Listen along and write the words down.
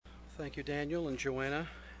Thank you, Daniel and Joanna,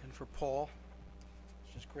 and for Paul.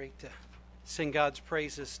 It's just great to sing God's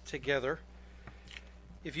praises together.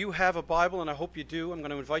 If you have a Bible, and I hope you do, I'm going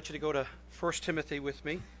to invite you to go to 1 Timothy with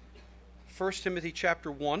me. 1 Timothy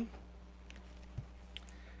chapter 1.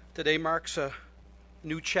 Today marks a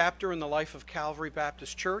new chapter in the life of Calvary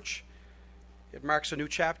Baptist Church. It marks a new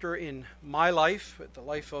chapter in my life, the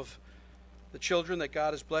life of the children that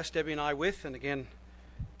God has blessed Debbie and I with. And again,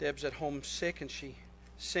 Deb's at home sick, and she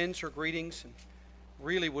sends her greetings and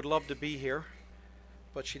really would love to be here,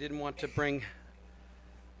 but she didn't want to bring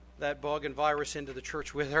that bug and virus into the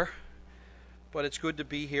church with her. But it's good to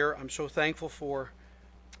be here. I'm so thankful for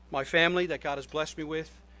my family that God has blessed me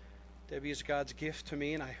with. Debbie is God's gift to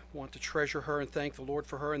me, and I want to treasure her and thank the Lord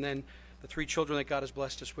for her. And then the three children that God has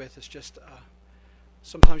blessed us with. It's just,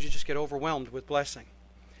 sometimes you just get overwhelmed with blessing.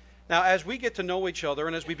 Now, as we get to know each other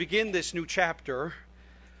and as we begin this new chapter,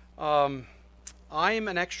 I'm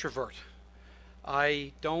an extrovert.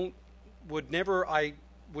 I would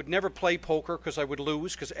never play poker because I would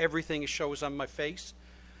lose, because everything shows on my face.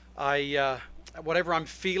 Whatever I'm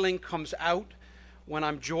feeling comes out. When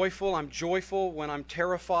I'm joyful, I'm joyful. When I'm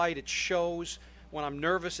terrified, it shows. When I'm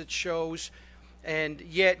nervous, it shows. And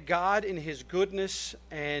yet God, in His goodness,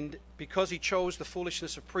 and because He chose the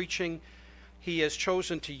foolishness of preaching, He has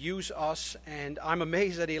chosen to use us, and I'm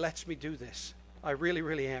amazed that He lets me do this. I really,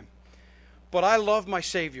 really am. But I love my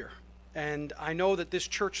Savior, and I know that this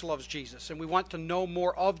church loves Jesus, and we want to know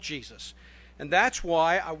more of Jesus. And that's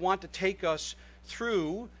why I want to take us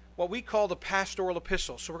through what we call the pastoral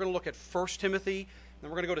epistle. So we're going to look at 1 Timothy,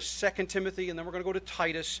 then we're going to go to 2 Timothy, and then we're going to go to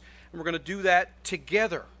Titus, and we're going to do that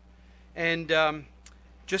together. And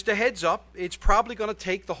just a heads up, it's probably going to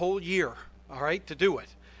take the whole year, all right, to do it.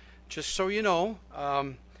 Just so you know,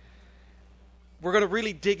 we're going to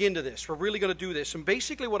really dig into this. We're really going to do this. And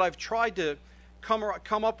basically what I've tried to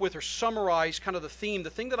come up with or summarize kind of the thing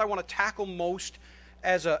that I want to tackle most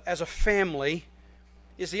as a family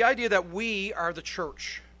is the idea that we are the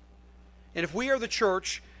church. And if we are the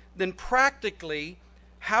church, then practically,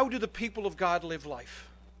 how do the people of God live life?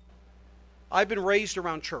 I've been raised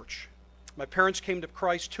around church. My parents came to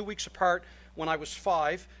Christ 2 weeks apart when I was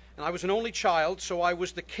 5, and I was an only child, so I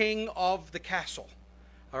was the king of the castle.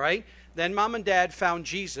 All right? Then Mom and Dad found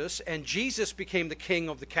Jesus, and Jesus became the king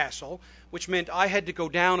of the castle, which meant I had to go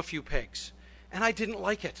down a few pegs. And I didn't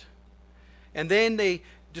like it. And then they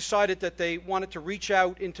decided that they wanted to reach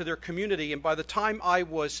out into their community, and by the time I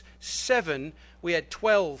was 7, we had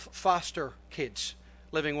 12 foster kids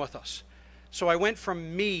living with us. So I went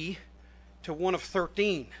from me to one of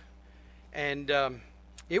 13, and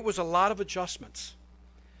it was a lot of adjustments.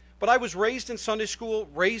 But I was raised in Sunday school,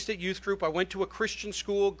 raised at youth group. I went to a Christian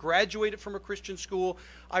school, graduated from a Christian school.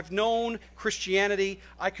 I've known Christianity.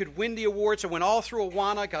 I could win the awards. I went all through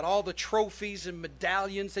Awana, got all the trophies and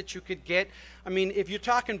medallions that you could get. I mean, if you're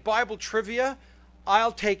talking Bible trivia,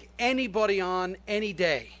 I'll take anybody on any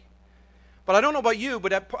day. But I don't know about you,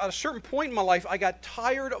 but at a certain point in my life, I got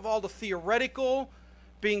tired of all the theoretical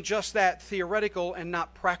being just that, theoretical and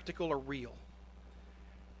not practical or real.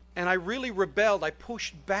 And I really rebelled. I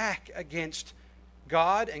pushed back against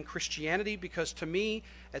God and Christianity because to me,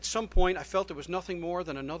 at some point, I felt it was nothing more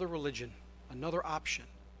than another religion, another option.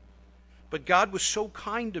 But God was so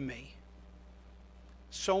kind to me,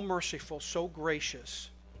 so merciful, so gracious.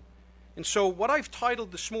 And so what I've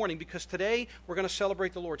titled this morning, because today we're going to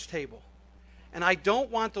celebrate the Lord's table. And I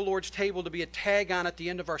don't want the Lord's table to be a tag on at the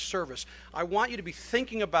end of our service. I want you to be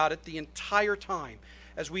thinking about it the entire time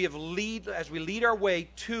as we lead our way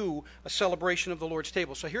to a celebration of the Lord's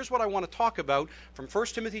table. So here's what I want to talk about from 1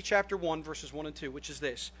 Timothy chapter 1, verses 1 and 2, which is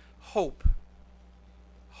this: hope.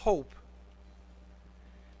 Hope.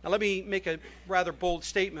 Now let me make a rather bold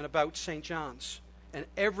statement about St. John's and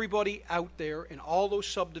everybody out there in all those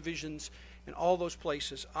subdivisions and all those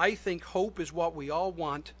places. I think hope is what we all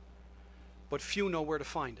want, but few know where to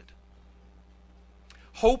find it.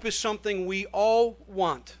 Hope is something we all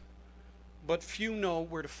want, but few know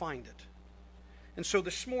where to find it. And so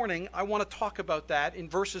this morning, I want to talk about that in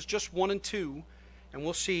verses just 1 and 2, and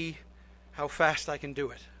we'll see how fast I can do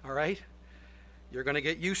it, all right? You're going to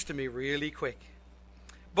get used to me really quick.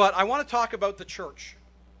 But I want to talk about the church.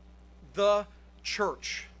 The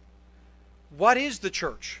church. What is the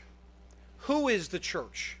church? Who is the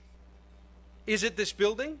church? Is it this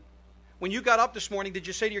building? When you got up this morning, did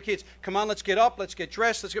you say to your kids, come on, let's get up, let's get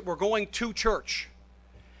dressed, we're going to church?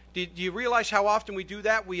 Do you realize how often we do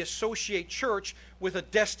that? We associate church with a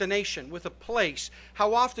destination, with a place.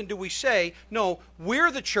 How often do we say, no,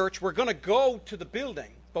 we're the church, we're going to go to the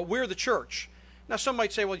building, but we're the church. Now, some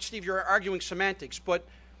might say, well, Steve, you're arguing semantics, but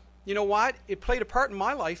You know what? It played a part in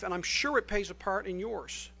my life, and I'm sure it plays a part in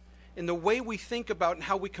yours, in the way we think about and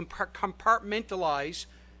how we compartmentalize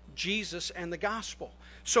Jesus and the gospel.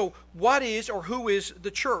 So what is or who is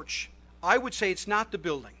the church? I would say it's not the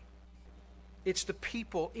building. It's the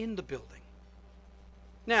people in the building.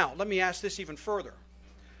 Now, let me ask this even further.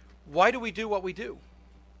 Why do we do what we do?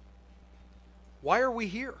 Why are we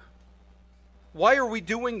here? Why are we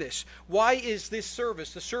doing this? Why is this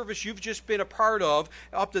service, the service you've just been a part of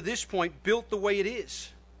up to this point, built the way it is?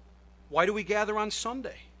 Why do we gather on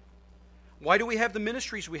Sunday? Why do we have the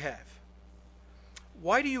ministries we have?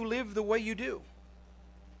 Why do you live the way you do?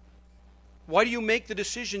 Why do you make the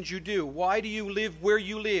decisions you do? Why do you live where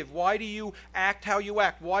you live? Why do you act how you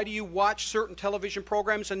act? Why do you watch certain television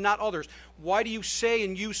programs and not others? Why do you say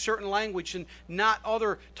and use certain language and not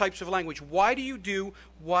other types of language? Why do you do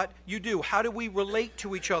what you do? How do we relate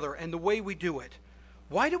to each other and the way we do it?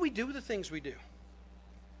 Why do we do the things we do?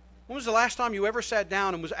 When was the last time you ever sat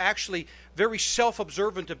down and was actually very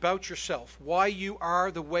self-observant about yourself? Why you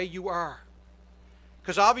are the way you are?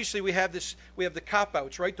 Because obviously we have the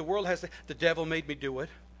cop-outs, right? The world has the devil made me do it,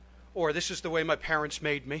 or this is the way my parents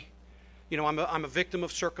made me. You know, I'm a victim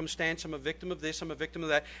of circumstance. I'm a victim of this. I'm a victim of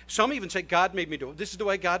that. Some even say God made me do it. This is the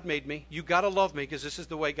way God made me. You got to love me because this is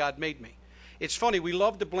the way God made me. It's funny. We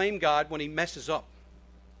love to blame God when He messes up,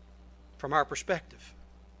 from our perspective.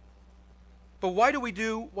 But why do we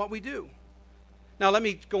do what we do? Now let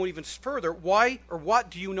me go even further. Why or what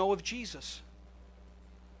do you know of Jesus?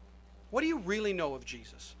 What do you really know of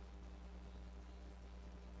Jesus?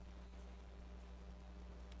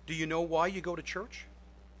 Do you know why you go to church?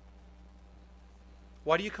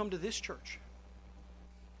 Why do you come to this church?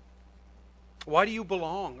 Why do you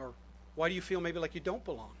belong? Or why do you feel maybe like you don't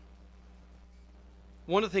belong?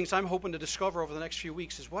 One of the things I'm hoping to discover over the next few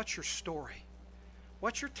weeks is, what's your story?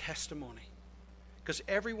 What's your testimony? Because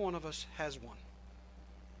every one of us has one.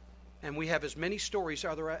 And we have as many stories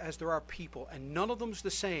as there are people, and none of them's the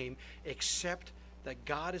same except that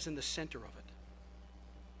God is in the center of it.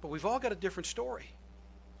 But we've all got a different story.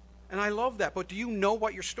 And I love that. But do you know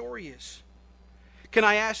what your story is? Can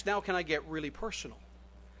I ask now, can I get really personal?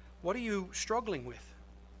 What are you struggling with?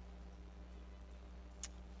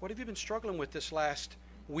 What have you been struggling with this last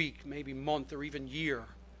week, maybe month, or even year,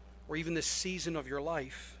 or even this season of your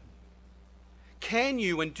life? Can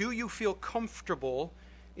you and do you feel comfortable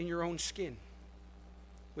in your own skin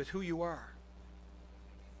with who you are?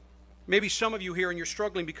 Maybe some of you here and you're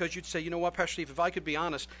struggling because you'd say, you know what, Pastor Steve, if I could be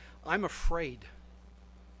honest, I'm afraid.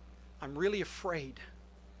 I'm really afraid.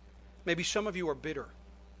 Maybe some of you are bitter.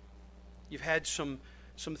 You've had some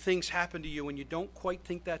things happen to you and you don't quite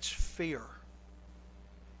think that's fair.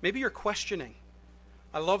 Maybe you're questioning.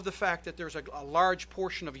 I love the fact that there's a large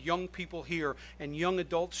portion of young people here and young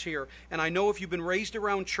adults here. And I know if you've been raised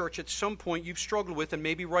around church, at some point you've struggled with, and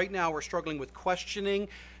maybe right now we're struggling with questioning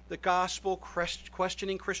the gospel,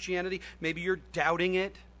 questioning Christianity. Maybe you're doubting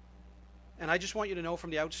it. And I just want you to know from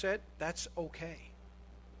the outset, that's okay.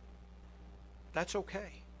 That's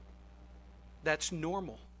okay. That's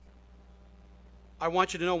normal. I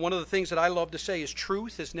want you to know one of the things that I love to say is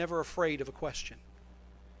truth is never afraid of a question.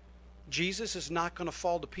 Jesus is not going to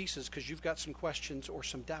fall to pieces because you've got some questions or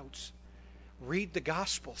some doubts. Read the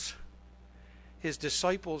Gospels. His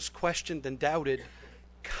disciples questioned and doubted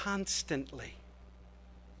constantly.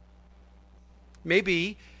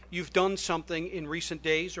 Maybe you've done something in recent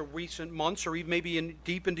days or recent months or even maybe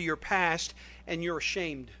deep into your past and you're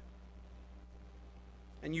ashamed.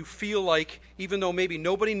 And you feel like, even though maybe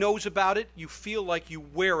nobody knows about it, you feel like you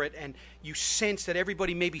wear it and you sense that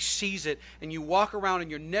everybody maybe sees it, and you walk around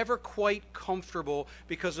and you're never quite comfortable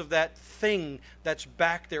because of that thing that's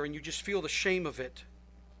back there, and you just feel the shame of it.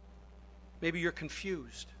 Maybe you're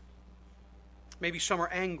confused. Maybe some are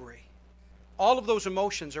angry. All of those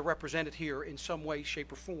emotions are represented here in some way,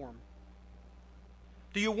 shape, or form.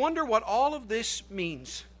 Do you wonder what all of this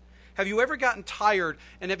means? Have you ever gotten tired,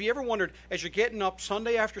 and have you ever wondered, as you're getting up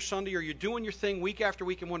Sunday after Sunday, or you're doing your thing week after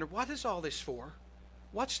week, and wondered, what is all this for?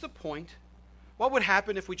 What's the point? What would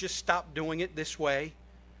happen if we just stopped doing it this way?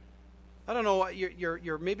 I don't know,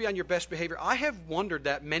 you're maybe on your best behavior. I have wondered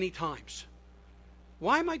that many times.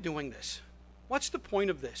 Why am I doing this? What's the point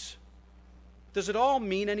of this? Does it all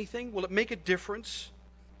mean anything? Will it make a difference?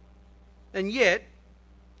 And yet,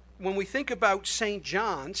 when we think about St.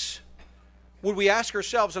 John's, would we ask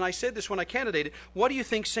ourselves, and I said this when I candidated, what do you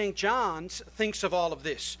think St. John's thinks of all of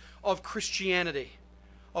this, of Christianity,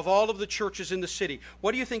 of all of the churches in the city?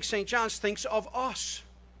 What do you think St. John's thinks of us,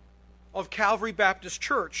 of Calvary Baptist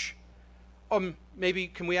Church? Maybe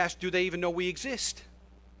can we ask, do they even know we exist?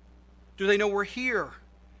 Do they know we're here?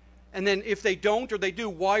 And then if they don't or they do,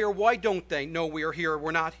 why or why don't they? No, we are here,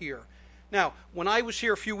 we're not here. Now, when I was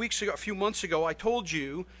here a few months ago, I told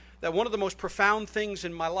you that one of the most profound things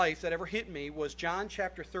in my life that ever hit me was John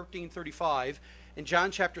chapter 13:35 and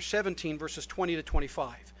John chapter 17, verses 20 to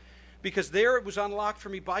 25. Because there it was unlocked for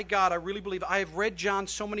me by God. I really believe. I have read John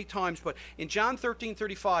so many times, but in John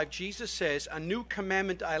 13:35, Jesus says, "A new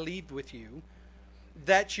commandment I leave with you,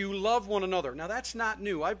 that you love one another." Now that's not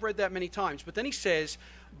new. I've read that many times. But then he says,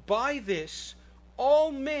 "By this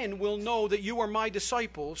all men will know that you are my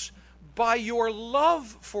disciples, by your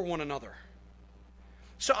love for one another."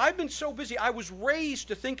 So I've been so busy. I was raised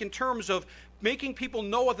to think in terms of making people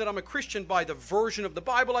know that I'm a Christian by the version of the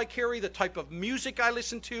Bible I carry, the type of music I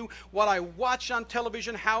listen to, what I watch on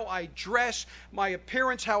television, how I dress, my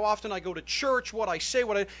appearance, how often I go to church, what I say,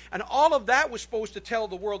 and all of that was supposed to tell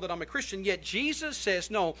the world that I'm a Christian. Yet Jesus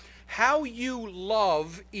says, no, how you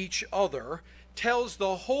love each other tells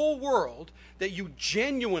the whole world that you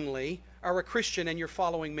genuinely are a Christian and you're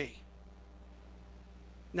following me.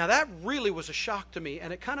 Now that really was a shock to me,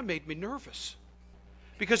 and it kind of made me nervous.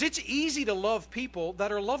 Because it's easy to love people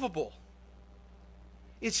that are lovable.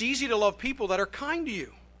 It's easy to love people that are kind to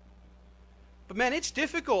you. But man, it's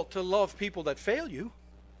difficult to love people that fail you,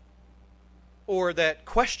 or that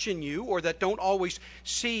question you, or that don't always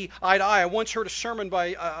see eye to eye. I once heard a sermon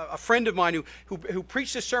by a friend of mine who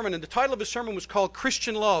preached this sermon, and the title of his sermon was called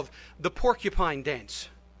Christian Love, the Porcupine Dance.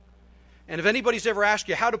 And if anybody's ever asked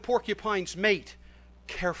you, how do porcupines mate?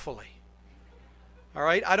 Carefully. All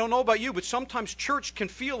right? I don't know about you, but sometimes church can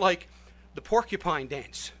feel like the porcupine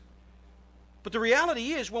dance. But the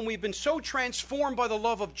reality is, when we've been so transformed by the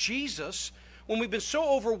love of Jesus, when we've been so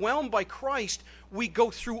overwhelmed by Christ, we go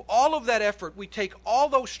through all of that effort. We take all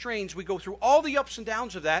those strains. We go through all the ups and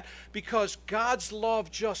downs of that because God's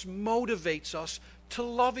love just motivates us to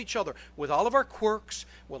love each other with all of our quirks,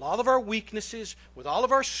 with all of our weaknesses, with all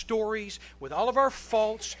of our stories, with all of our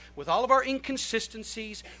faults, with all of our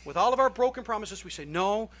inconsistencies, with all of our broken promises. We say,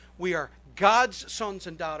 no, we are God's sons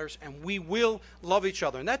and daughters, and we will love each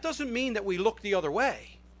other. And that doesn't mean that we look the other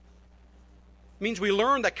way. It means we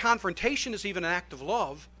learn that confrontation is even an act of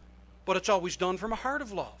love, but it's always done from a heart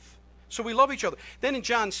of love. So we love each other. Then in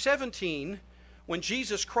John 17, when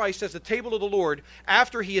Jesus Christ, as the table of the Lord,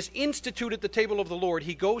 after he has instituted the table of the Lord,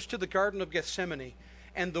 he goes to the Garden of Gethsemane,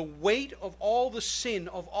 and the weight of all the sin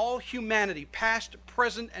of all humanity, past,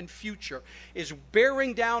 present, and future, is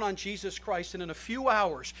bearing down on Jesus Christ, and in a few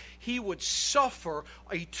hours he would suffer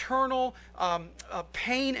eternal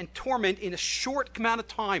pain and torment in a short amount of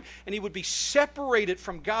time, and he would be separated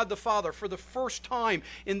from God the Father for the first time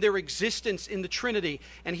in their existence in the Trinity.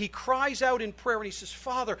 And he cries out in prayer and he says,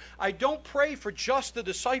 "Father, I don't pray for just the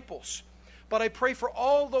disciples, but I pray for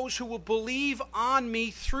all those who will believe on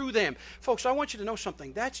me through them." Folks, I want you to know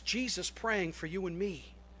something. That's Jesus praying for you and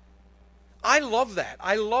me. I love that.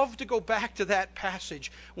 I love to go back to that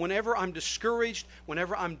passage whenever I'm discouraged,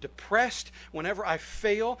 whenever I'm depressed, whenever I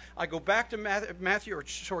fail. I go back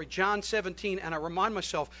to John 17, and I remind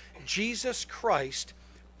myself, Jesus Christ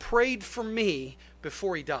prayed for me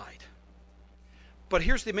before he died. But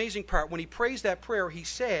here's the amazing part. When he prays that prayer, he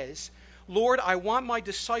says, "Lord, I want my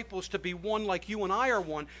disciples to be one like you and I are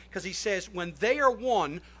one," because he says, when they are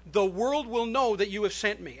one, the world will know that you have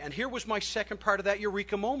sent me. And here was my second part of that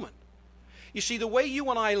eureka moment. You see, the way you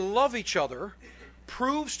and I love each other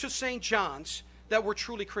proves to St. John's that we're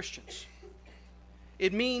truly Christians.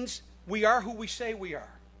 It means we are who we say we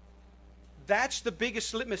are. That's the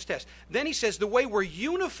biggest litmus test. Then he says the way we're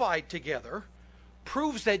unified together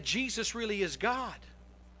proves that Jesus really is God.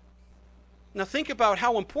 Now think about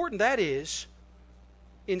how important that is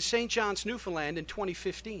in St. John's, Newfoundland in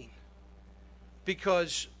 2015.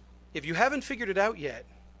 Because if you haven't figured it out yet,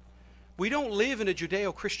 we don't live in a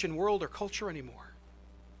Judeo-Christian world or culture anymore.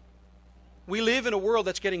 We live in a world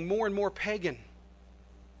that's getting more and more pagan.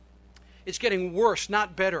 It's getting worse,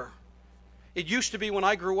 not better. It used to be when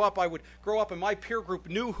I grew up, I would grow up and my peer group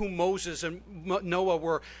knew who Moses and Noah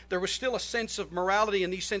were. There was still a sense of morality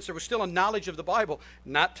in these sense. There was still a knowledge of the Bible.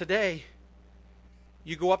 Not today.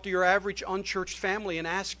 You go up to your average unchurched family and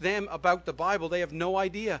ask them about the Bible. They have no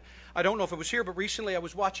idea. I don't know if it was here, but recently I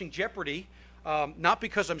was watching Jeopardy. Not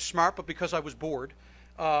because I'm smart, but because I was bored.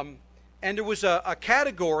 And there was a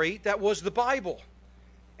category that was the Bible.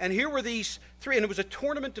 And here were these three, and it was a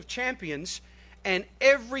tournament of champions, and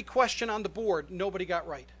every question on the board, nobody got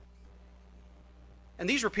right. And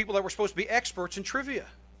these were people that were supposed to be experts in trivia.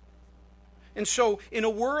 And so in a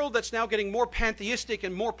world that's now getting more pantheistic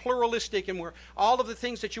and more pluralistic and where all of the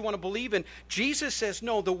things that you want to believe in, Jesus says,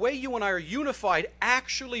 no, the way you and I are unified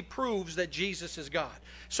actually proves that Jesus is God.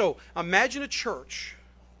 So imagine a church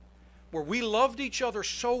where we loved each other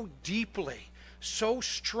so deeply, so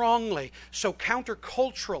strongly, so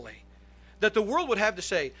counterculturally, that the world would have to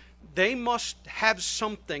say, they must have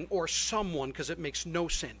something or someone because it makes no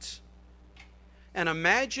sense. And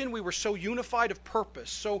imagine we were so unified of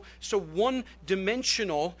purpose, so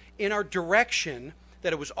one-dimensional in our direction,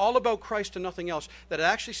 that it was all about Christ and nothing else, that it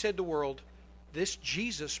actually said to the world, this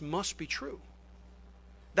Jesus must be true.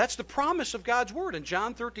 That's the promise of God's Word in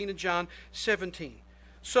John 13 and John 17.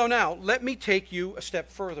 So now, let me take you a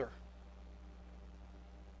step further.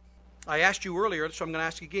 I asked you earlier, so I'm going to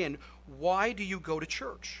ask again, why do you go to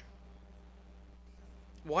church?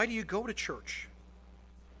 Why do you go to church?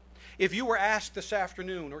 If you were asked this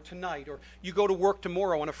afternoon or tonight, or you go to work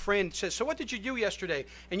tomorrow and a friend says, so what did you do yesterday?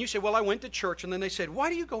 And you say, well, I went to church. And then they said, why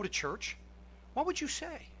do you go to church? What would you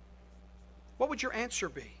say? What would your answer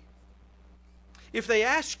be? If they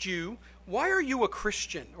asked you, why are you a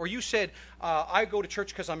Christian? Or you said, I go to church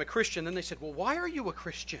because I'm a Christian. Then they said, well, why are you a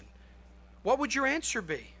Christian? What would your answer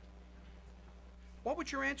be? What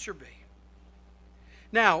would your answer be?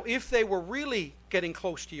 Now, if they were really getting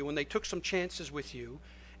close to you and they took some chances with you,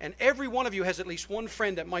 and every one of you has at least one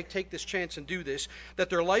friend that might take this chance and do this, that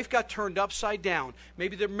their life got turned upside down,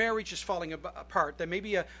 maybe their marriage is falling apart, that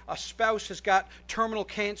maybe a spouse has got terminal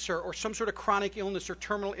cancer or some sort of chronic illness or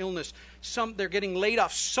terminal illness, they're getting laid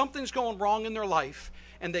off, something's going wrong in their life,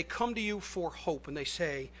 and they come to you for hope, and they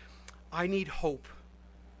say, I need hope.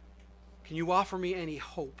 Can you offer me any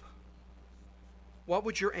hope? What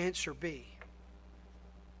would your answer be?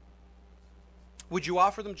 Would you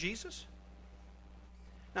offer them Jesus?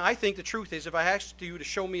 Now, I think the truth is, if I asked you to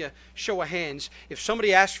show me a show of hands, if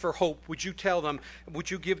somebody asked for hope, would you tell them, would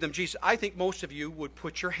you give them Jesus? I think most of you would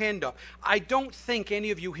put your hand up. I don't think any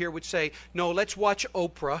of you here would say, no, let's watch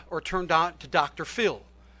Oprah or turn down to Dr. Phil.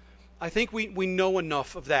 I think we know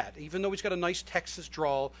enough of that. Even though he's got a nice Texas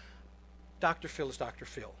drawl, Dr. Phil is Dr.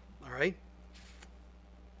 Phil, all right?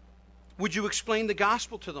 Would you explain the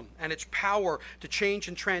gospel to them and its power to change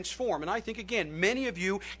and transform? And I think, again, many of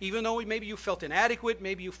you, even though maybe you felt inadequate,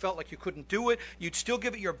 maybe you felt like you couldn't do it, you'd still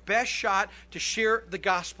give it your best shot to share the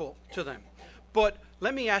gospel to them. But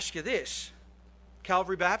let me ask you this,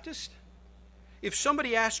 Calvary Baptist, if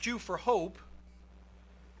somebody asked you for hope,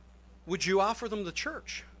 would you offer them the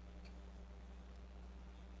church?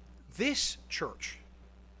 This church.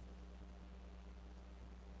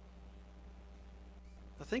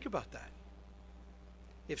 Now think about that.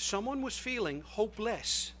 If someone was feeling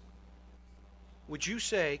hopeless, would you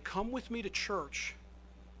say, come with me to church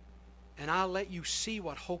and I'll let you see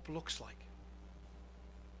what hope looks like?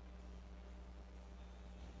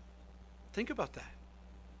 Think about that.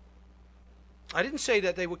 I didn't say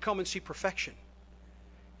that they would come and see perfection.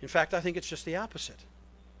 In fact, I think it's just the opposite.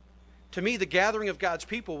 To me, the gathering of God's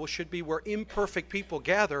people should be where imperfect people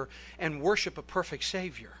gather and worship a perfect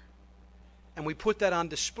Savior. And we put that on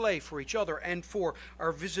display for each other and for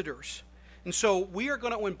our visitors. And so we are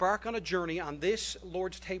going to embark on a journey on this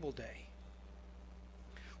Lord's Table Day,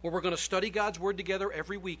 where we're going to study God's Word together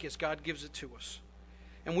every week as God gives it to us.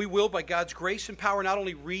 And we will, by God's grace and power, not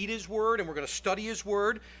only read His Word, and we're going to study His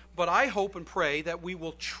Word, but I hope and pray that we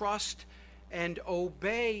will trust and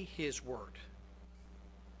obey His Word.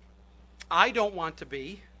 I don't want to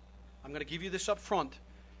be, I'm going to give you this up front,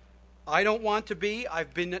 I don't want to be,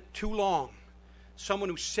 I've been it too long, someone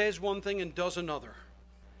who says one thing and does another.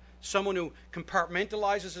 Someone who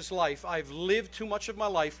compartmentalizes his life. I've lived too much of my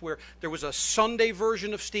life where there was a Sunday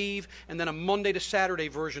version of Steve and then a Monday to Saturday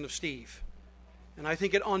version of Steve. And I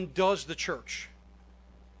think it undoes the church.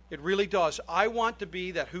 It really does. I want to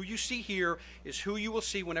be that who you see here is who you will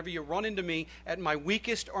see whenever you run into me at my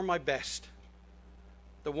weakest or my best.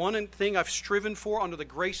 The one thing I've striven for under the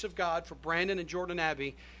grace of God for Brandon and Jordan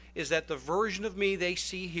Abbey is that the version of me they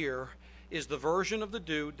see here is the version of the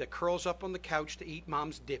dude that curls up on the couch to eat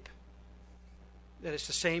mom's dip. That it's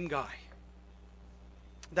the same guy.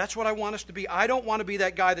 That's what I want us to be. I don't want to be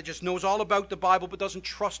that guy that just knows all about the Bible but doesn't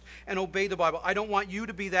trust and obey the Bible. I don't want you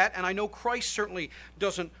to be that, and I know Christ certainly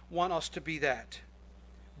doesn't want us to be that.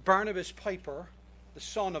 Barnabas Piper, the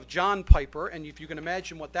son of John Piper, and if you can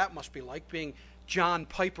imagine what that must be like, being John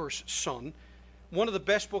Piper's son, one of the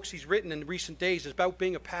best books he's written in recent days is about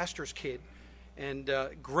being a pastor's kid. And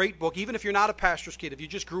great book, even if you're not a pastor's kid, if you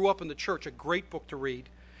just grew up in the church, a great book to read.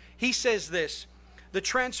 He says this, the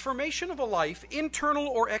transformation of a life, internal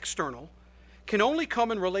or external, can only come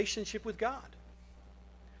in relationship with God.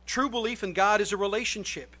 True belief in God is a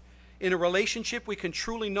relationship. In a relationship, we can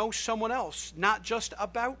truly know someone else, not just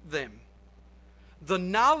about them. The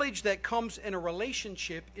knowledge that comes in a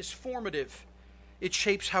relationship is formative. It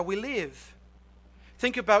shapes how we live.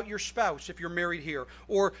 Think about your spouse if you're married here,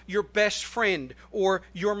 or your best friend, or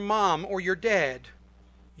your mom, or your dad.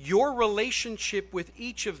 Your relationship with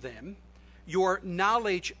each of them, your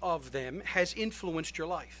knowledge of them, has influenced your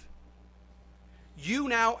life. You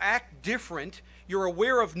now act different. You're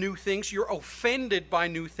aware of new things. You're offended by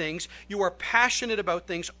new things. You are passionate about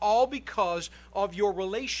things, all because of your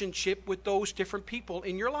relationship with those different people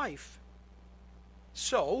in your life.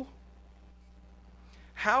 So,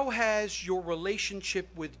 how has your relationship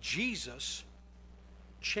with Jesus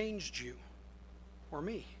changed you or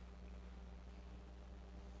me?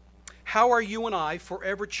 How are you and I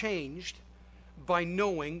forever changed by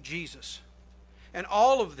knowing Jesus? And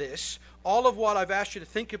all of this, all of what I've asked you to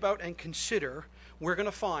think about and consider, we're going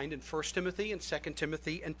to find in 1 Timothy and 2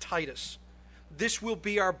 Timothy and Titus. This will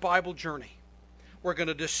be our Bible journey. We're going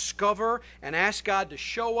to discover and ask God to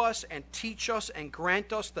show us and teach us and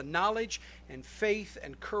grant us the knowledge and faith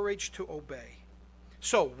and courage to obey.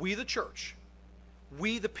 So, we the church,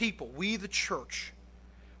 we the people, we the church,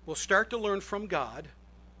 will start to learn from God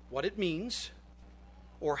what it means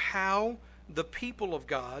or how the people of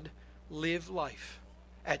God live life.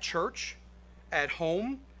 At church, at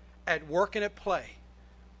home, at work, and at play.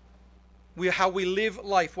 How we live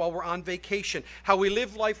life while we're on vacation. How we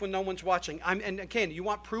live life when no one's watching. And again, you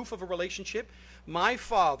want proof of a relationship? My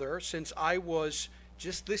father, since I was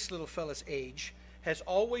just this little fella's age, has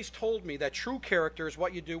always told me that true character is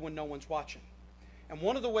what you do when no one's watching. And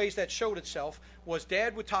one of the ways that showed itself was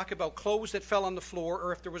Dad would talk about clothes that fell on the floor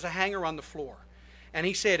or if there was a hanger on the floor. And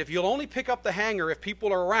he said, if you'll only pick up the hanger if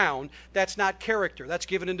people are around, that's not character. That's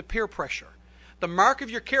given into peer pressure. The mark of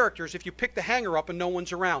your character is if you pick the hanger up and no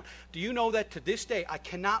one's around. Do you know that to this day, I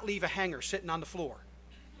cannot leave a hanger sitting on the floor?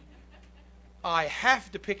 I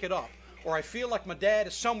have to pick it up, or I feel like my dad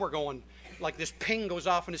is somewhere going, like this ping goes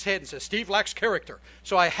off in his head and says, Steve lacks character.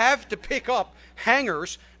 So I have to pick up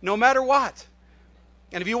hangers no matter what.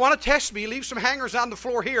 And if you want to test me, leave some hangers on the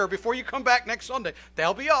floor here before you come back next Sunday.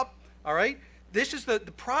 They'll be up, all right? This is the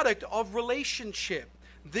product of relationship.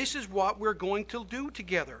 This is what we're going to do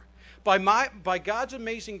together. By God's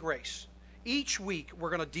amazing grace, each week we're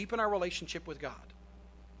going to deepen our relationship with God.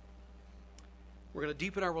 We're going to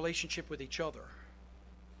deepen our relationship with each other.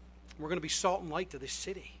 We're going to be salt and light to this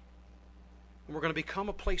city. And we're going to become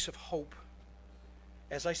a place of hope.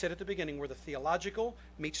 As I said at the beginning, where the theological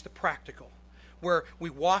meets the practical. Where we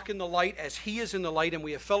walk in the light as He is in the light, and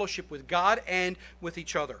we have fellowship with God and with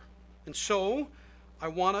each other. And so, I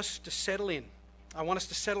want us to settle in. I want us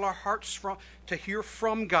to settle our hearts to hear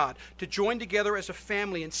from God, to join together as a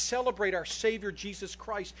family and celebrate our Savior Jesus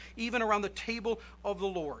Christ, even around the table of the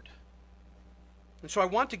Lord. And so I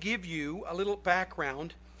want to give you a little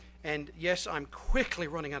background, and yes, I'm quickly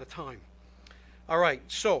running out of time. All right,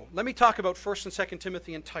 so let me talk about 1 and 2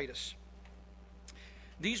 Timothy and Titus.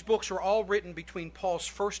 These books are all written between Paul's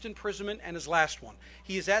first imprisonment and his last one.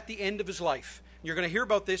 He is at the end of his life. You're going to hear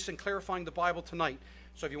about this in clarifying the Bible tonight.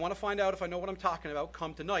 So if you want to find out if I know what I'm talking about,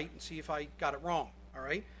 come tonight and see if I got it wrong. All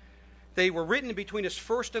right? They were written between his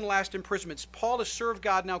first and last imprisonments. Paul has served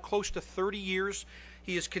God now close to 30 years.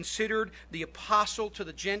 He is considered the apostle to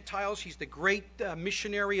the Gentiles. He's the great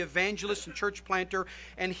missionary, evangelist, and church planter.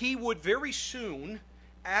 And he would very soon,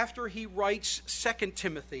 after he writes 2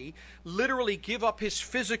 Timothy, literally give up his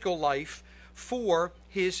physical life for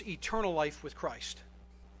his eternal life with Christ.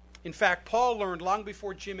 In fact, Paul learned long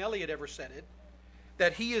before Jim Elliot ever said it,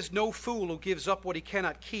 that he is no fool who gives up what he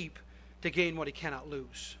cannot keep to gain what he cannot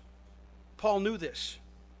lose. Paul knew this.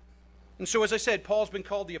 And so, as I said, Paul's been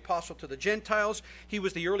called the apostle to the Gentiles. He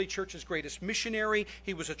was the early church's greatest missionary.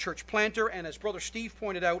 He was a church planter. And as Brother Steve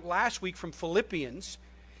pointed out last week from Philippians,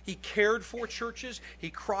 he cared for churches.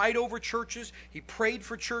 He cried over churches. He prayed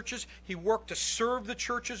for churches. He worked to serve the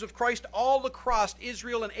churches of Christ all across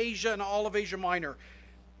Israel and Asia and all of Asia Minor,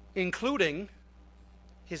 including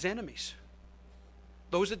his enemies.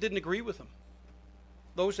 Those that didn't agree with him.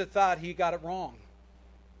 Those that thought he got it wrong.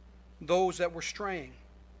 Those that were straying.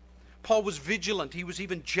 Paul was vigilant. He was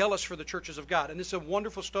even jealous for the churches of God. And this is a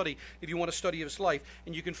wonderful study if you want to study his life.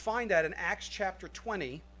 And you can find that in Acts chapter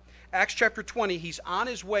 20. Acts chapter 20, he's on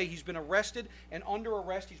his way. He's been arrested and under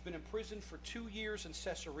arrest. He's been in prison for 2 years in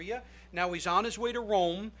Caesarea. Now he's on his way to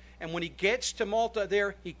Rome. And when he gets to Malta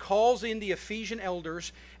there, he calls in the Ephesian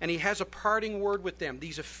elders and he has a parting word with them.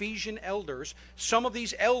 These Ephesian elders, some of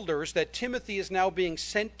these elders that Timothy is now being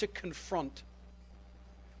sent to confront.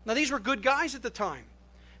 Now these were good guys at the time.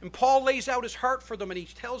 And Paul lays out his heart for them, and he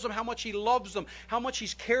tells them how much he loves them, how much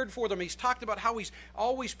he's cared for them. He's talked about how he's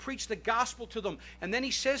always preached the gospel to them. And then he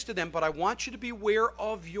says to them, but I want you to beware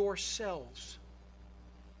of yourselves.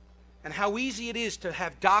 and how easy it is to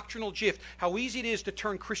have doctrinal drift, how easy it is to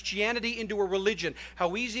turn Christianity into a religion,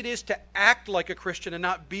 how easy it is to act like a Christian and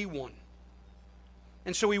not be one.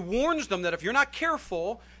 And so he warns them that if you're not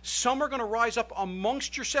careful, some are going to rise up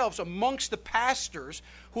amongst yourselves, amongst the pastors,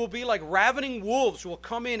 who will be like ravening wolves, who will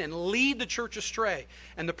come in and lead the church astray.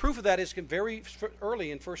 And the proof of that is very early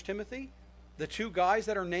in 1 Timothy. The two guys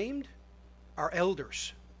that are named are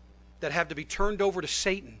elders that have to be turned over to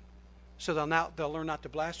Satan, so they'll learn not to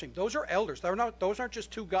blaspheme. Those are elders. Those aren't just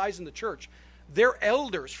two guys in the church. They're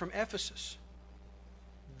elders from Ephesus.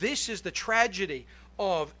 This is the tragedy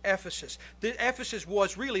of Ephesus. Ephesus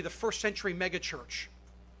was really the first century megachurch.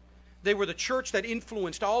 They were the church that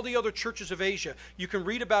influenced all the other churches of Asia. You can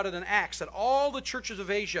read about it in Acts, that all the churches of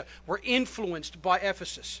Asia were influenced by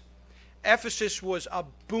Ephesus. Ephesus was a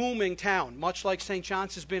booming town, much like St.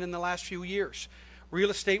 John's has been in the last few years. Real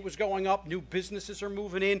estate was going up. New businesses are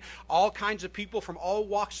moving in. All kinds of people from all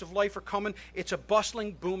walks of life are coming. It's a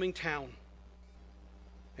bustling, booming town.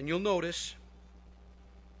 And you'll notice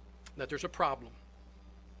that there's a problem.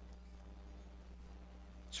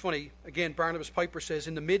 It's funny, again, Barnabas Piper says,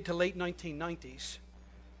 in the mid to late 1990s,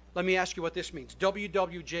 let me ask you what this means.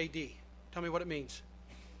 WWJD. Tell me what it means.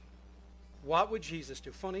 What would Jesus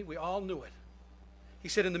do? Funny, we all knew it. He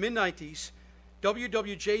said in the mid-90s,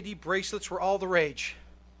 WWJD bracelets were all the rage,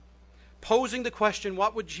 posing the question,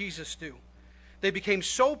 what would Jesus do? They became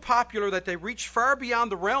so popular that they reached far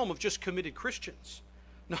beyond the realm of just committed Christians.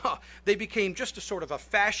 No, they became just a sort of a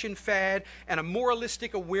fashion fad and a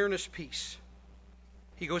moralistic awareness piece.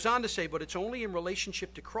 He goes on to say, but it's only in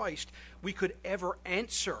relationship to Christ we could ever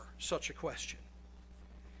answer such a question.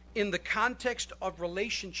 In the context of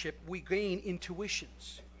relationship, we gain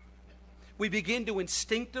intuitions. We begin to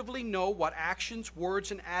instinctively know what actions,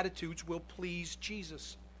 words, and attitudes will please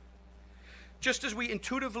Jesus. Just as we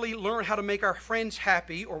intuitively learn how to make our friends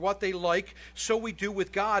happy or what they like, so we do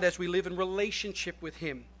with God as we live in relationship with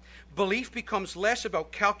Him. Belief becomes less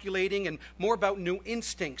about calculating and more about new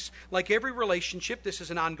instincts. Like every relationship, this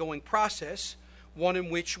is an ongoing process, one in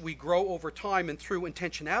which we grow over time and through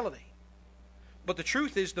intentionality. But the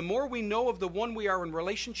truth is, the more we know of the one we are in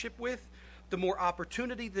relationship with, the more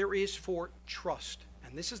opportunity there is for trust.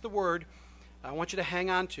 And this is the word I want you to hang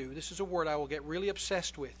on to. This is a word I will get really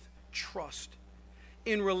obsessed with. Trust.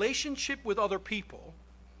 In relationship with other people,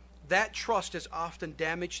 that trust is often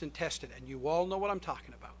damaged and tested. And you all know what I'm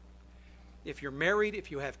talking about. If you're married, if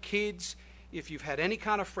you have kids, if you've had any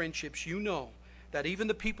kind of friendships, you know that even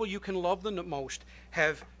the people you can love the most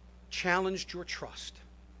have challenged your trust.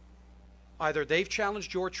 Either they've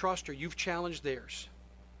challenged your trust or you've challenged theirs.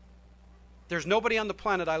 There's nobody on the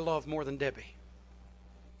planet I love more than Debbie.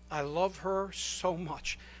 I love her so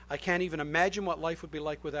much. I can't even imagine what life would be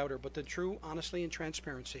like without her. But the true, honestly, and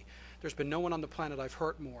transparency, there's been no one on the planet I've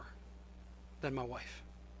hurt more than my wife.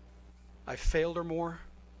 I've failed her more.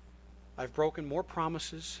 I've broken more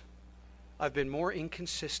promises. I've been more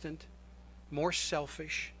inconsistent, more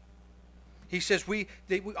selfish. He says we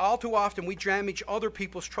all too often we damage other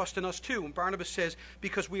people's trust in us too. And Barnabas says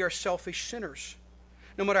because we are selfish sinners.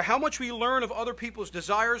 No matter how much we learn of other people's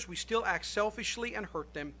desires, we still act selfishly and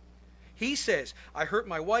hurt them. He says, I hurt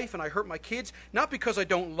my wife and I hurt my kids, not because I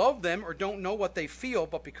don't love them or don't know what they feel,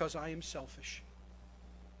 but because I am selfish.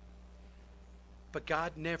 But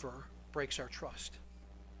God never breaks our trust.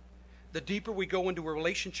 The deeper we go into a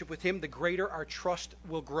relationship with Him, the greater our trust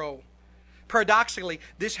will grow. Paradoxically,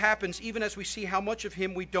 this happens even as we see how much of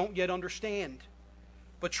Him we don't yet understand.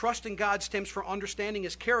 But trust in God stems from understanding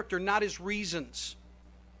His character, not His reasons.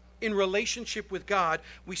 In relationship with God,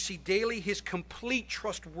 we see daily His complete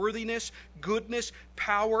trustworthiness, goodness,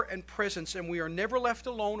 power, and presence, and we are never left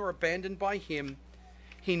alone or abandoned by Him.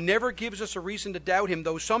 He never gives us a reason to doubt Him,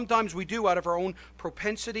 though sometimes we do out of our own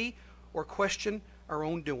propensity or question our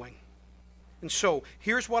own doing. And so,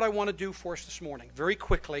 here's what I want to do for us this morning, very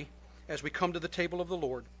quickly, as we come to the table of the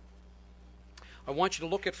Lord. I want you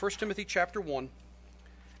to look at 1 Timothy chapter 1,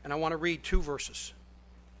 and I want to read 2 verses.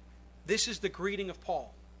 This is the greeting of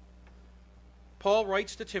Paul. Paul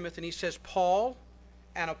writes to Timothy, and he says, Paul,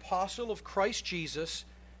 an apostle of Christ Jesus.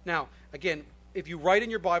 Now, again, if you write in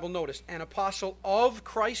your Bible, notice, an apostle of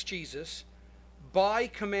Christ Jesus, by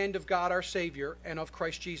command of God our Savior, and of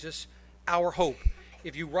Christ Jesus our hope.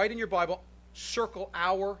 If you write in your Bible, circle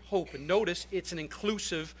our hope. And notice it's an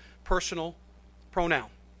inclusive personal pronoun.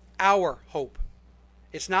 Our hope.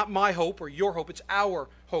 It's not my hope or your hope, it's our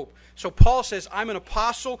hope. So Paul says, I'm an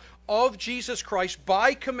apostle of Jesus Christ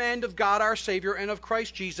by command of God our Savior and of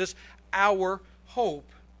Christ Jesus, our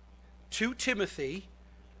hope. To Timothy,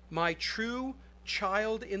 my true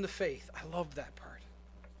child in the faith. I love that part.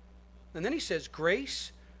 And then he says,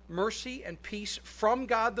 grace, mercy, and peace from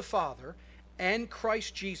God the Father and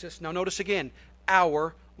Christ Jesus. Now notice again,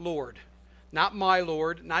 our Lord. Not my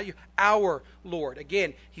Lord, not you, our Lord.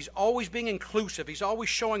 Again, he's always being inclusive. He's always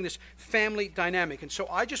showing this family dynamic. And so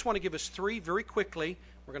I just want to give us three very quickly.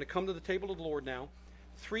 We're going to come to the table of the Lord now.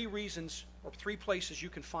 3 reasons or 3 places you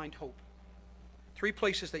can find hope. 3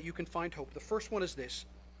 places that you can find hope. The first one is this.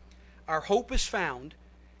 Our hope is found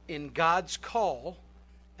in God's call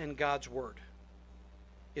and God's word.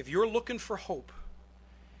 If you're looking for hope,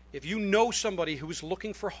 if you know somebody who is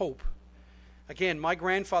looking for hope, again, my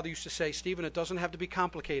grandfather used to say, Stephen, it doesn't have to be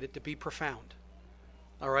complicated to be profound.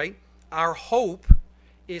 All right? Our hope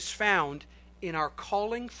is found in our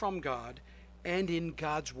calling from God and in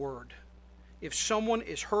God's word. If someone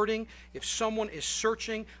is hurting, if someone is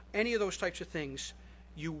searching, any of those types of things,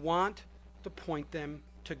 you want to point them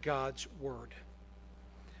to God's word.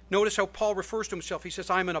 Notice how Paul refers to himself. He says,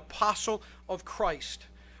 I'm an apostle of Christ.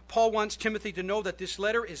 Paul wants Timothy to know that this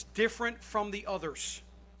letter is different from the others.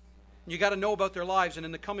 You got to know about their lives, and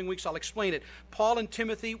in the coming weeks I'll explain it. Paul and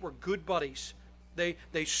Timothy were good buddies.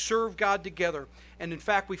 They served God together. And in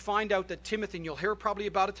fact, we find out that Timothy, and you'll hear probably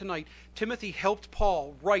about it tonight, Timothy helped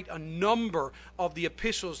Paul write a number of the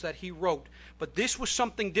epistles that he wrote. But this was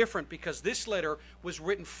something different because this letter was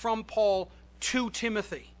written from Paul to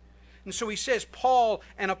Timothy. And so he says, Paul,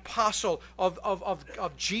 an apostle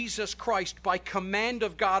of Jesus Christ, by command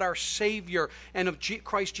of God our Savior, and of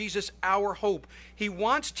Christ Jesus our hope. He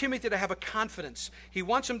wants Timothy to have a confidence. He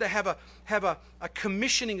wants him to have a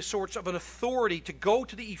commissioning sorts of an authority to go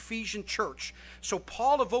to the Ephesian church. So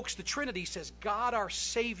Paul evokes the Trinity. He says, God our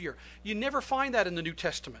Savior. You never find that in the New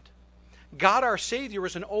Testament. God our Savior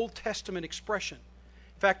is an Old Testament expression.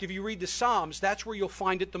 In fact, if you read the Psalms, that's where you'll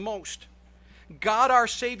find it the most. God our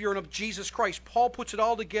Savior and of Jesus Christ. Paul puts it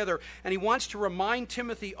all together, and he wants to remind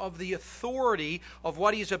Timothy of the authority of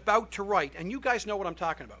what he is about to write. And you guys know what I'm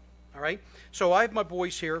talking about, all right? So I have my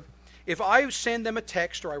boys here. If I send them a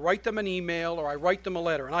text, or I write them an email, or I write them a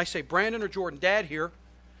letter, and I say, Brandon or Jordan, Dad here,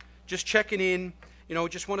 just checking in,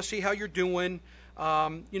 just want to see how you're doing,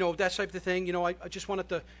 that type of thing. I just wanted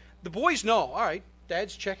the boys know, all right,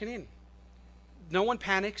 Dad's checking in. No one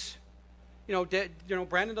panics.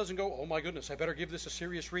 Brandon doesn't go, oh my goodness, I better give this a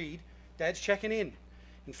serious read. Dad's checking in.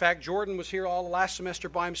 In fact, Jordan was here all last semester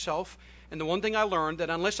by himself, and the one thing I learned, that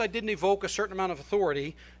unless I didn't evoke a certain amount of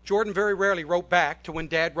authority, Jordan very rarely wrote back to when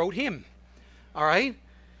Dad wrote him. All right?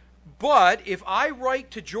 But if I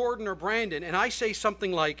write to Jordan or Brandon and I say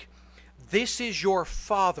something like, this is your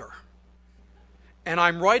father, and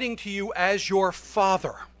I'm writing to you as your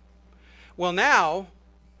father, well now,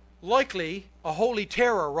 likely a holy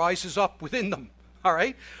terror rises up within them, all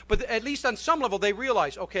right? But at least on some level they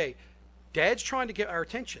realize, okay, Dad's trying to get our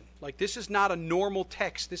attention. Like, this is not a normal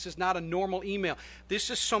text. This is not a normal email.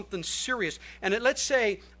 This is something serious. And let's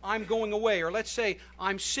say I'm going away, or let's say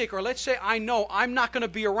I'm sick, or let's say I know I'm not going to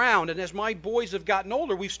be around. And as my boys have gotten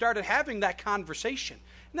older, we've started having that conversation.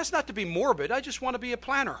 And that's not to be morbid. I just want to be a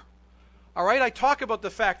planner, all right? I talk about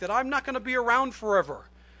the fact that I'm not going to be around forever,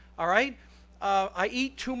 all right? I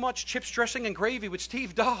eat too much chips, dressing, and gravy with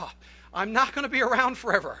Steve Daw. I'm not going to be around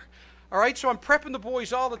forever. All right, so I'm prepping the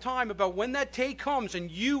boys all the time about when that day comes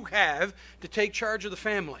and you have to take charge of the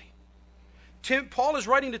family. Paul is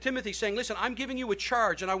writing to Timothy saying, listen, I'm giving you a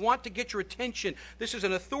charge and I want to get your attention. This is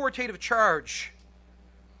an authoritative charge.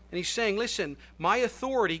 And he's saying, listen, my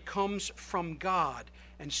authority comes from God,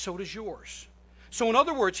 and so does yours. So in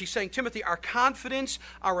other words, he's saying, Timothy, our confidence,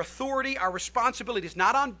 our authority, our responsibility is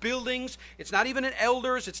not on buildings, it's not even in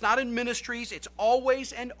elders, it's not in ministries, it's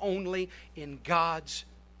always and only in God's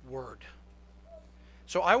Word.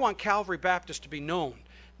 So I want Calvary Baptist to be known,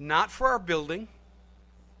 not for our building,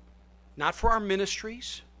 not for our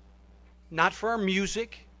ministries, not for our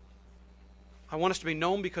music. I want us to be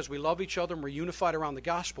known because we love each other and we're unified around the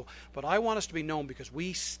gospel. But I want us to be known because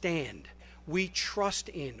we stand, we trust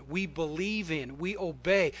in, we believe in, we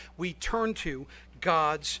obey, we turn to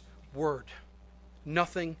God's Word.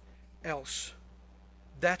 Nothing else.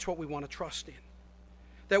 That's what we want to trust in.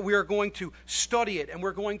 That we are going to study it and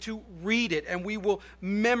we're going to read it and we will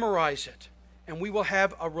memorize it and we will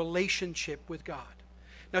have a relationship with God.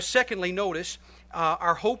 Now, secondly, notice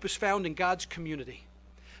our hope is found in God's community.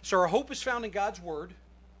 So our hope is found in God's Word.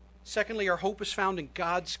 Secondly, our hope is found in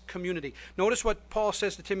God's community. Notice what Paul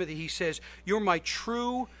says to Timothy. He says, you're my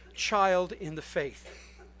true child in the faith.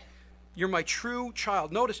 You're my true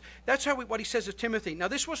child. Notice, that's what he says to Timothy. Now,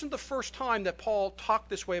 this wasn't the first time that Paul talked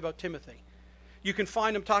this way about Timothy. You can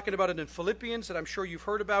find him talking about it in Philippians, that I'm sure you've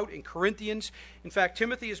heard about, in Corinthians. In fact,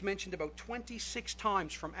 Timothy is mentioned about 26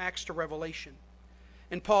 times from Acts to Revelation.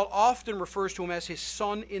 And Paul often refers to him as his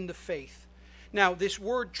son in the faith. Now, this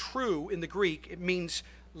word true in the Greek, it means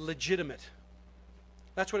legitimate.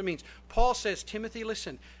 That's what it means. Paul says, Timothy,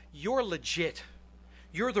 listen, you're legit.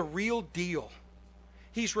 You're the real deal.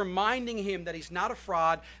 He's reminding him that he's not a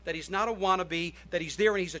fraud, that he's not a wannabe, that he's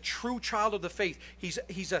there and he's a true child of the faith. He's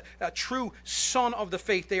a true son of the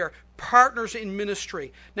faith. They are partners in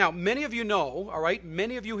ministry. Now, many of you know, all right,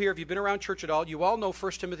 many of you here, if you've been around church at all, you all know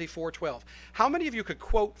 1 Timothy 4:12. How many of you could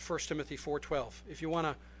quote 1 Timothy 4:12 if you want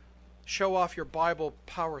to show off your Bible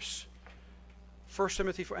powers? 1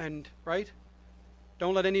 Timothy 4, and, right?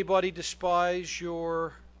 Don't let anybody despise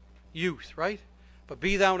your youth, right? But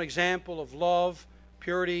be thou an example of love,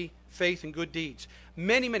 purity, faith, and good deeds.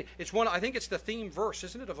 Many. It's one. I think it's the theme verse,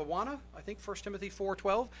 isn't it, of Awana? I think 1 Timothy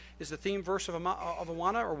 4:12 is the theme verse of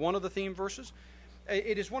Awana, or one of the theme verses.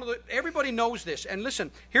 It is one of the. Everybody knows this. And listen,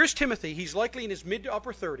 here's Timothy. He's likely in his mid to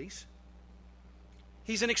upper 30s.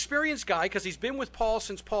 He's an experienced guy because he's been with Paul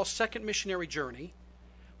since Paul's second missionary journey.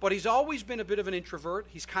 But he's always been a bit of an introvert.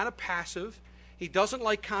 He's kind of passive. He doesn't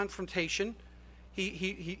like confrontation.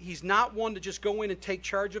 He's not one to just go in and take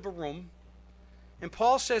charge of a room. And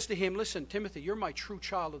Paul says to him, listen, Timothy, you're my true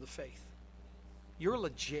child of the faith. You're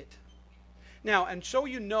legit. Now, and so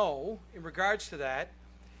you know, in regards to that,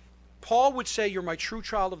 Paul would say you're my true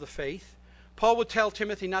child of the faith. Paul would tell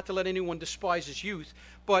Timothy not to let anyone despise his youth.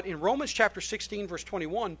 But in Romans chapter 16, verse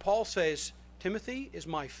 21, Paul says, Timothy is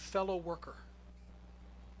my fellow worker.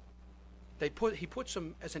 He puts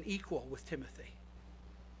him as an equal with Timothy.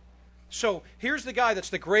 So here's the guy that's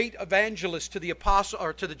the great evangelist to the apostle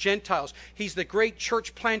or to the Gentiles. He's the great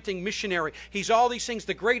church planting missionary. He's all these things.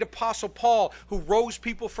 The great apostle Paul, who rose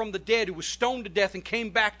people from the dead, who was stoned to death and came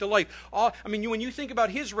back to life. When you think about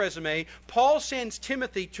his resume, Paul sends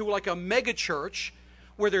Timothy to like a mega church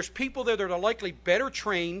where there's people there that are likely better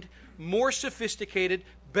trained, more sophisticated,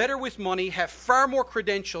 better with money, have far more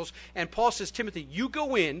credentials. And Paul says, Timothy, you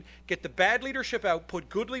go in, get the bad leadership out, put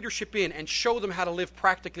good leadership in, and show them how to live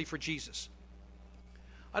practically for Jesus.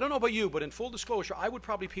 I don't know about you, but in full disclosure, I would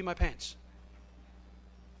probably pee my pants.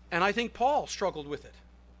 And I think Paul struggled with it.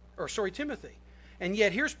 Timothy. And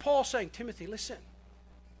yet here's Paul saying, Timothy, listen,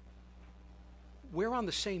 we're on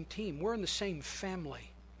the same team. We're in the same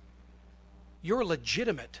family. You're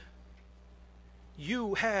legitimate.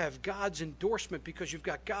 You have God's endorsement because you've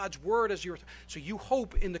got God's word as your. So you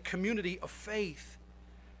hope in the community of faith.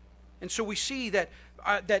 And so we see that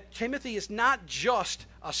Timothy is not just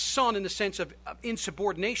a son in the sense of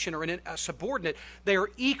insubordination or a subordinate. They are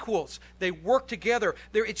equals. They work together.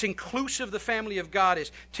 It's inclusive, the family of God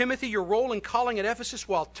is. Timothy, your role in calling at Ephesus,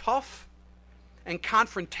 while tough and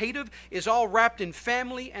confrontative, is all wrapped in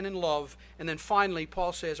family and in love. And then finally,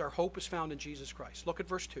 Paul says, our hope is found in Jesus Christ. Look at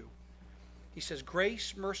verse 2. He says,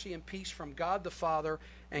 grace, mercy, and peace from God the Father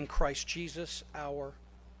and Christ Jesus our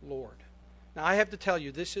Lord. Now, I have to tell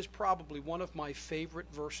you, this is probably one of my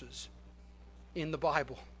favorite verses in the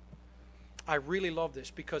Bible. I really love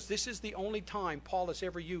this because this is the only time Paul has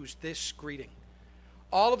ever used this greeting.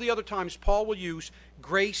 All of the other times, Paul will use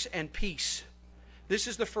grace and peace. This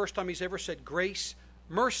is the first time he's ever said grace,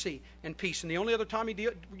 mercy, and peace. And the only other time he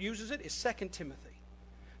uses it is 2 Timothy.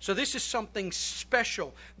 So this is something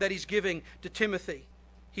special that he's giving to Timothy.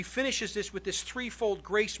 He finishes this with this threefold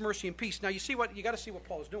grace, mercy, and peace. Now you got to see what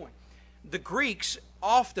Paul is doing. The Greeks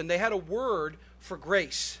often, they had a word for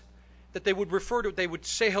grace that they would refer to. They would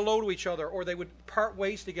say hello to each other or they would part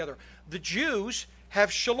ways together. The Jews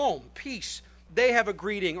have shalom, peace. They have a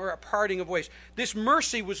greeting or a parting of ways. This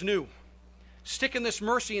mercy was new. Sticking this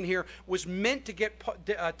mercy in here was meant to get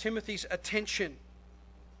Timothy's attention.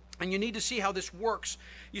 And you need to see how this works.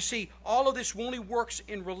 You see, all of this only works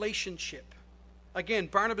in relationship. Again,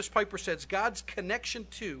 Barnabas Piper says, God's connection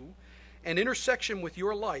to and intersection with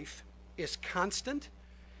your life is constant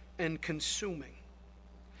and consuming.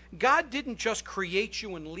 God didn't just create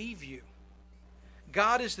you and leave you.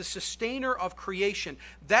 God is the sustainer of creation.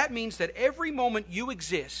 That means that every moment you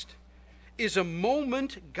exist is a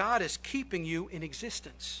moment God is keeping you in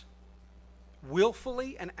existence,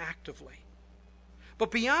 willfully and actively. But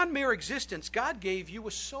beyond mere existence, God gave you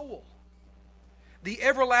a soul. The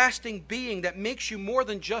everlasting being that makes you more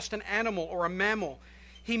than just an animal or a mammal.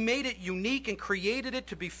 He made it unique and created it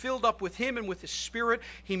to be filled up with Him and with His Spirit.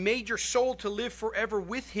 He made your soul to live forever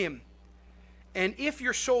with Him. And if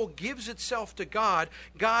your soul gives itself to God,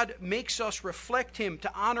 God makes us reflect Him,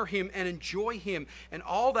 to honor Him and enjoy Him. And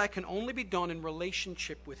all that can only be done in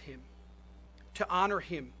relationship with Him, to honor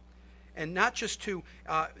Him. And not just to,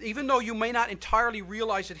 even though you may not entirely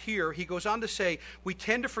realize it here, he goes on to say, we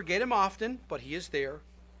tend to forget Him often, but He is there.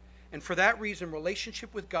 And for that reason,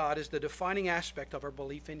 relationship with God is the defining aspect of our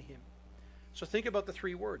belief in Him. So think about the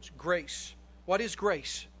three words. Grace. What is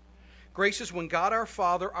grace? Grace is when God our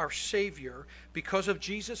Father, our Savior, because of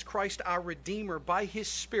Jesus Christ our Redeemer, by His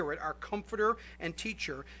Spirit, our Comforter and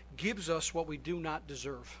Teacher, gives us what we do not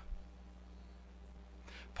deserve.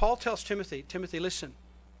 Paul tells Timothy, listen,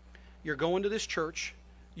 you're going to this church,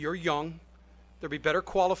 you're young, there'll be better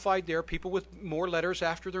qualified there, people with more letters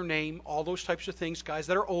after their name, all those types of things, guys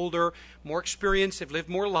that are older, more experienced, they've lived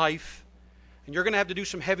more life. And you're going to have to do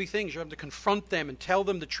some heavy things. You're going to have to confront them and tell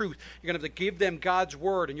them the truth. You're going to have to give them God's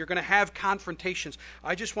word, and you're going to have confrontations.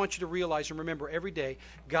 I just want you to realize and remember every day,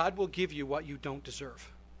 God will give you what you don't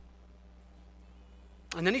deserve.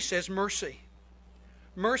 And then he says mercy.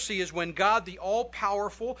 Mercy is when God, the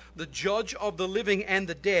all-powerful, the judge of the living and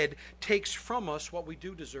the dead, takes from us what we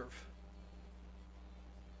do deserve.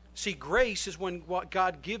 See, grace is when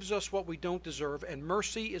God gives us what we don't deserve, and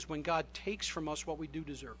mercy is when God takes from us what we do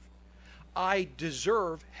deserve. I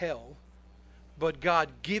deserve hell, but God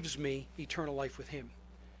gives me eternal life with Him.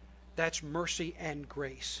 That's mercy and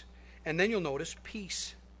grace. And then you'll notice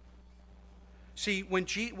peace. See,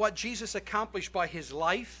 what Jesus accomplished by His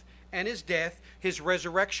life and His death, His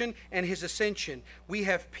resurrection and His ascension, we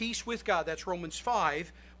have peace with God. That's Romans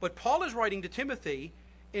 5. But Paul is writing to Timothy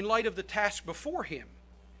in light of the task before him.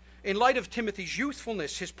 In light of Timothy's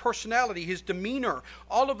youthfulness, his personality, his demeanor,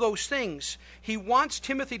 all of those things, he wants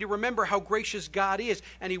Timothy to remember how gracious God is,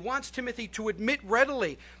 and he wants Timothy to admit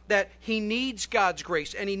readily that he needs God's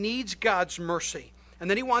grace and he needs God's mercy. And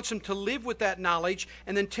then he wants him to live with that knowledge,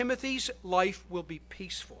 and then Timothy's life will be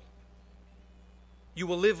peaceful. You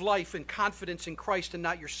will live life in confidence in Christ and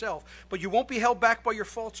not yourself, but you won't be held back by your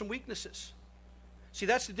faults and weaknesses. See,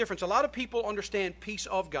 that's the difference. A lot of people understand peace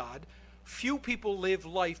of God. Few people live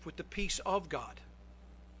life with the peace of God.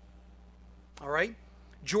 All right?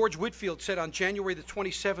 George Whitefield said on January the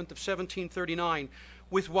 27th of 1739,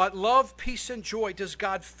 with what love, peace, and joy does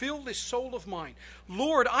God fill this soul of mine.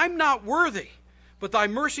 Lord, I'm not worthy, but thy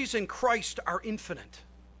mercies in Christ are infinite.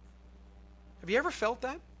 Have you ever felt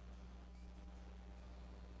that?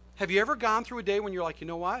 Have you ever gone through a day when you're like, you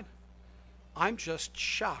know what? I'm just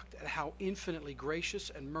shocked at how infinitely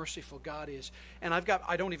gracious and merciful God is. And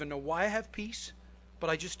I don't even know why I have peace, but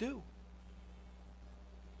I just do.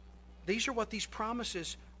 These are what these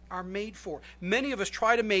promises are made for. Many of us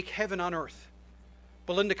try to make heaven on earth.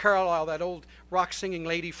 Belinda Carlisle, that old rock singing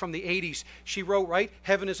lady from the 80s, she wrote, right,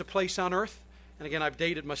 heaven is a place on earth. And again, I've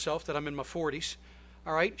dated myself that I'm in my 40s.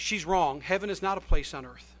 All right, she's wrong. Heaven is not a place on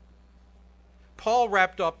earth. Paul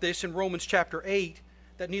wrapped up this in Romans chapter 8,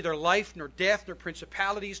 that neither life, nor death, nor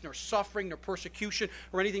principalities, nor suffering, nor persecution,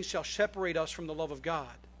 or anything shall separate us from the love of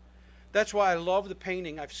God. That's why I love the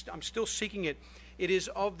painting. I'm still seeking it. It is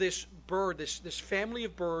of this bird, this family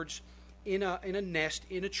of birds in a nest,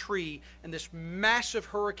 in a tree, and this massive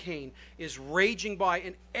hurricane is raging by,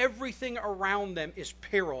 and everything around them is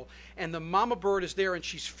peril. And the mama bird is there, and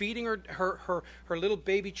she's feeding her little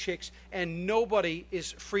baby chicks, and nobody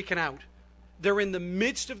is freaking out. They're in the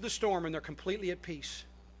midst of the storm, and they're completely at peace.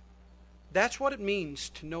 That's what it means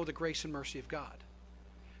to know the grace and mercy of God.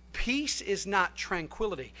 Peace is not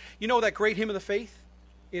tranquility. You know that great hymn of the faith,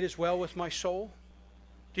 It Is Well With My Soul?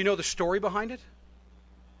 Do you know the story behind it?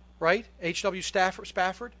 Right? H.W.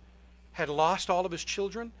 Spafford had lost all of his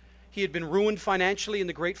children. He had been ruined financially in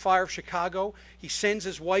the Great Fire of Chicago. He sends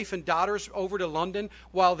his wife and daughters over to London.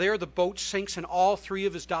 While there, the boat sinks and all three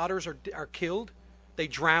of his daughters are killed. They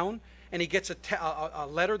drown. And he gets a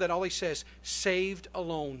letter that all he says, saved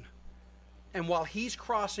alone. And while he's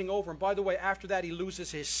crossing over, and by the way, after that he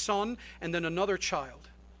loses his son and then another child.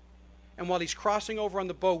 And while he's crossing over on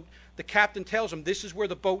the boat, the captain tells him this is where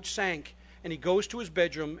the boat sank. And he goes to his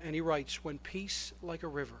bedroom and he writes, when peace like a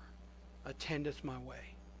river attendeth my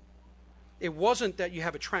way. It wasn't that you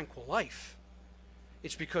have a tranquil life.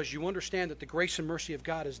 It's because you understand that the grace and mercy of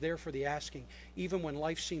God is there for the asking, even when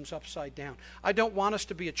life seems upside down. I don't want us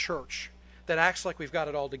to be a church that acts like we've got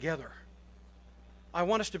it all together. I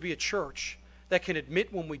want us to be a church that can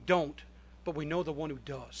admit when we don't, but we know the one who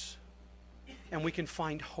does. And we can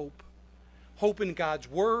find hope. Hope in God's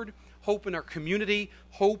Word, hope in our community,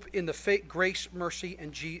 hope in the faith, grace, mercy,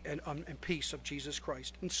 and peace of Jesus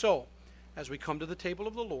Christ. And so, as we come to the table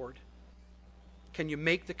of the Lord, can you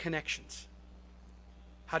make the connections?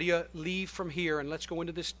 How do you leave from here and let's go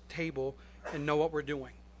into this table and know what we're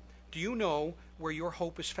doing? Do you know where your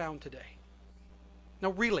hope is found today?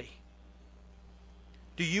 Now, really,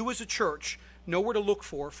 do you as a church know where to look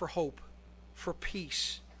for hope, for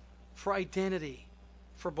peace, for identity,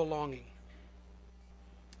 for belonging?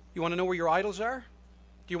 You want to know where your idols are?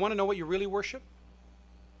 Do you want to know what you really worship?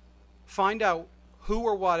 find out who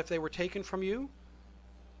or what, if they were taken from you,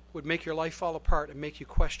 would make your life fall apart and make you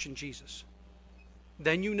question Jesus.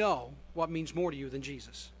 Then you know what means more to you than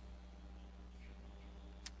Jesus.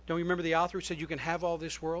 Don't you remember the author who said, you can have all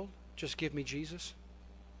this world, just give me Jesus?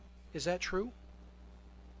 Is that true?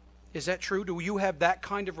 Is that true? Do you have that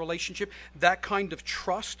kind of relationship, that kind of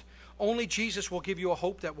trust? Only Jesus will give you a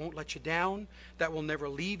hope that won't let you down, that will never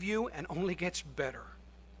leave you, and only gets better.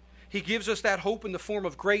 He gives us that hope in the form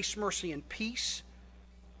of grace, mercy, and peace.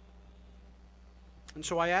 And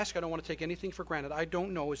so I ask, I don't want to take anything for granted. I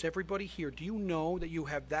don't know, is everybody here, do you know that you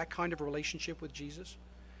have that kind of relationship with Jesus?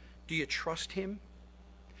 Do you trust Him?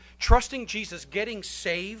 Trusting Jesus, getting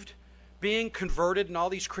saved, being converted, and all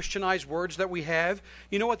these Christianized words that we have,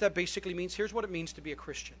 you know what that basically means? Here's what it means to be a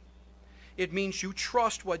Christian. It means you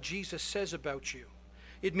trust what Jesus says about you.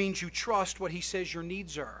 It means you trust what He says your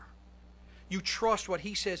needs are. You trust what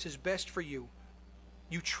He says is best for you.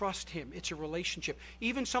 You trust Him. It's a relationship.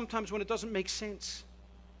 Even sometimes when it doesn't make sense.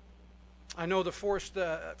 I know the Forrest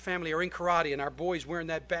family are in karate, and our boy's wearing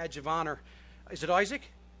that badge of honor. Is it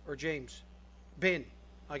Isaac or James? Ben.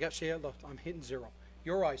 See, look, I'm hitting 0.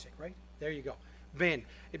 You're Isaac, right? There you go. Ben.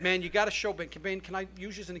 Man, you got to show Ben. Ben, can I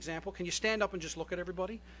use you as an example? Can you stand up and just look at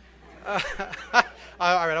everybody? All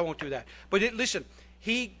right, I won't do that. But listen,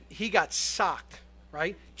 he got socked,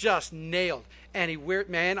 right? Just nailed. And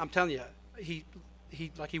man, I'm telling you,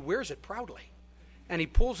 he wears it proudly. And he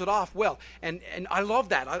pulls it off well. And I love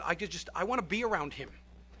that. I want to be around him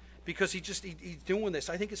because he's doing this.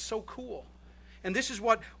 I think it's so cool. And this is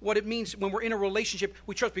what it means when we're in a relationship.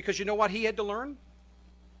 We trust, because you know what he had to learn?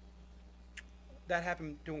 That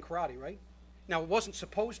happened doing karate, right? Now, it wasn't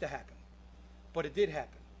supposed to happen, but it did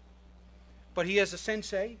happen. But he has a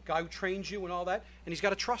sensei, guy who trains you and all that, and he's got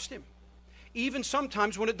to trust him. Even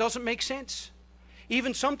sometimes when it doesn't make sense.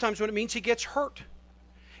 Even sometimes when it means he gets hurt.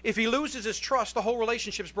 If he loses his trust, the whole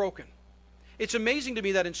relationship's broken. It's amazing to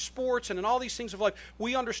me that in sports and in all these things of life,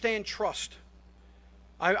 we understand trust.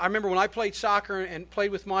 I remember when I played soccer and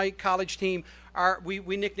played with my college team,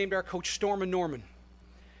 we nicknamed our coach Storm and Norman.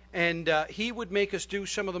 And he would make us do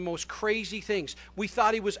some of the most crazy things. We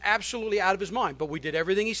thought he was absolutely out of his mind, but we did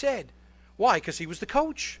everything he said. Why? Because he was the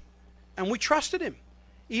coach. And we trusted him,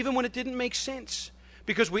 even when it didn't make sense.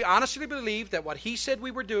 Because we honestly believed that what he said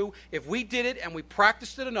we would do, if we did it and we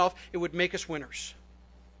practiced it enough, it would make us winners.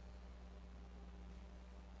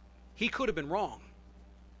 He could have been wrong.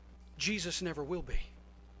 Jesus never will be.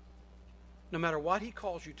 No matter what he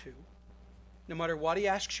calls you to, no matter what he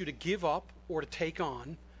asks you to give up or to take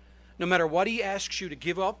on, no matter what he asks you to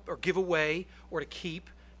give up or give away or to keep,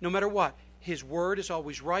 no matter what, his word is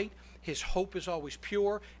always right, his hope is always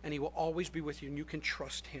pure, and he will always be with you, and you can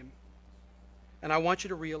trust him. And I want you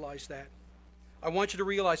to realize that. I want you to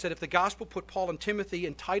realize that if the gospel put Paul and Timothy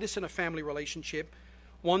and Titus in a family relationship,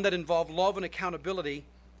 one that involved love and accountability,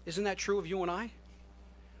 isn't that true of you and I?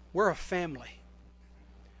 We're a family.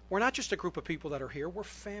 We're not just a group of people that are here. We're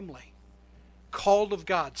family. Called of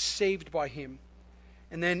God, saved by him.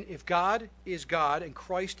 And then if God is God and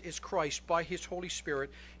Christ is Christ by his Holy Spirit,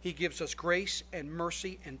 he gives us grace and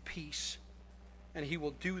mercy and peace. And he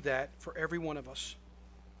will do that for every one of us.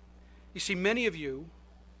 You see, many of you,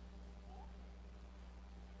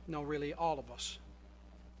 no, really all of us,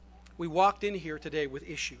 we walked in here today with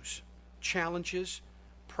issues, challenges,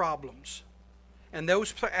 problems. And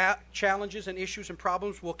those challenges and issues and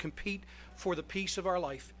problems will compete for the peace of our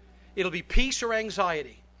life. It'll be peace or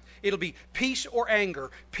anxiety. It'll be peace or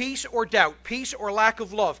anger, peace or doubt, peace or lack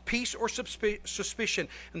of love, peace or suspicion.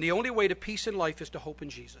 And the only way to peace in life is to hope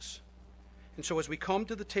in Jesus. And so as we come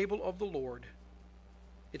to the table of the Lord,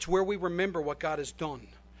 it's where we remember what God has done,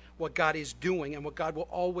 what God is doing, and what God will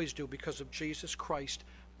always do because of Jesus Christ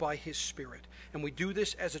by his Spirit. And we do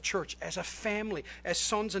this as a church, as a family, as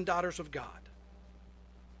sons and daughters of God.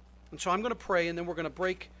 And so I'm going to pray, and then we're going to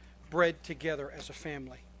break bread together as a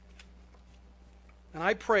family. And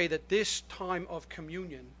I pray that this time of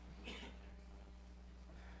communion,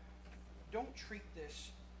 don't treat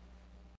this